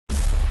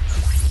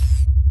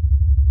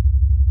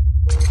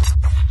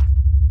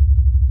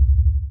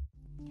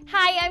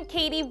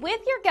Katie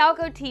with your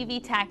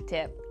GalcoTV Tech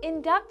Tip.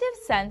 Inductive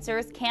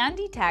sensors can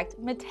detect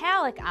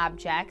metallic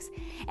objects,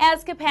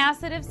 as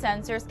capacitive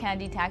sensors can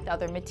detect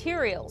other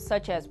materials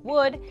such as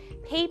wood,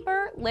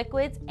 paper,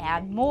 liquids,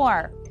 and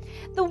more.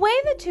 The way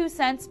the two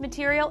sense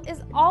material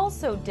is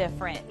also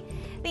different.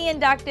 The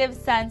inductive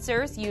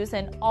sensors use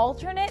an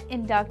alternate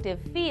inductive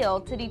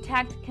field to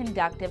detect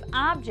conductive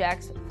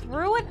objects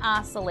through an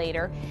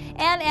oscillator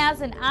and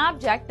as an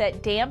object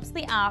that damps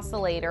the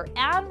oscillator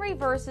and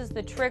reverses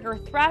the trigger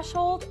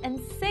threshold and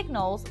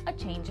signals a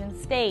change in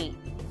state.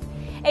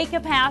 A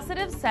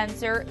capacitive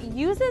sensor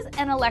uses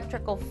an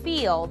electrical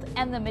field,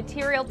 and the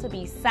material to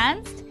be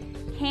sensed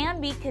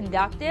can be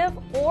conductive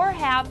or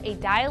have a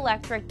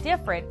dielectric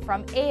different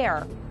from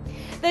air.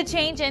 The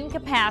change in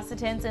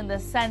capacitance in the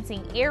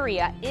sensing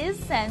area is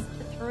sensed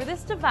through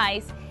this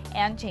device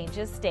and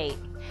changes state.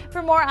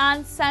 For more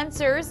on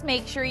sensors,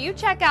 make sure you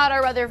check out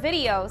our other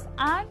videos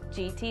on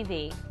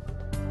GTV.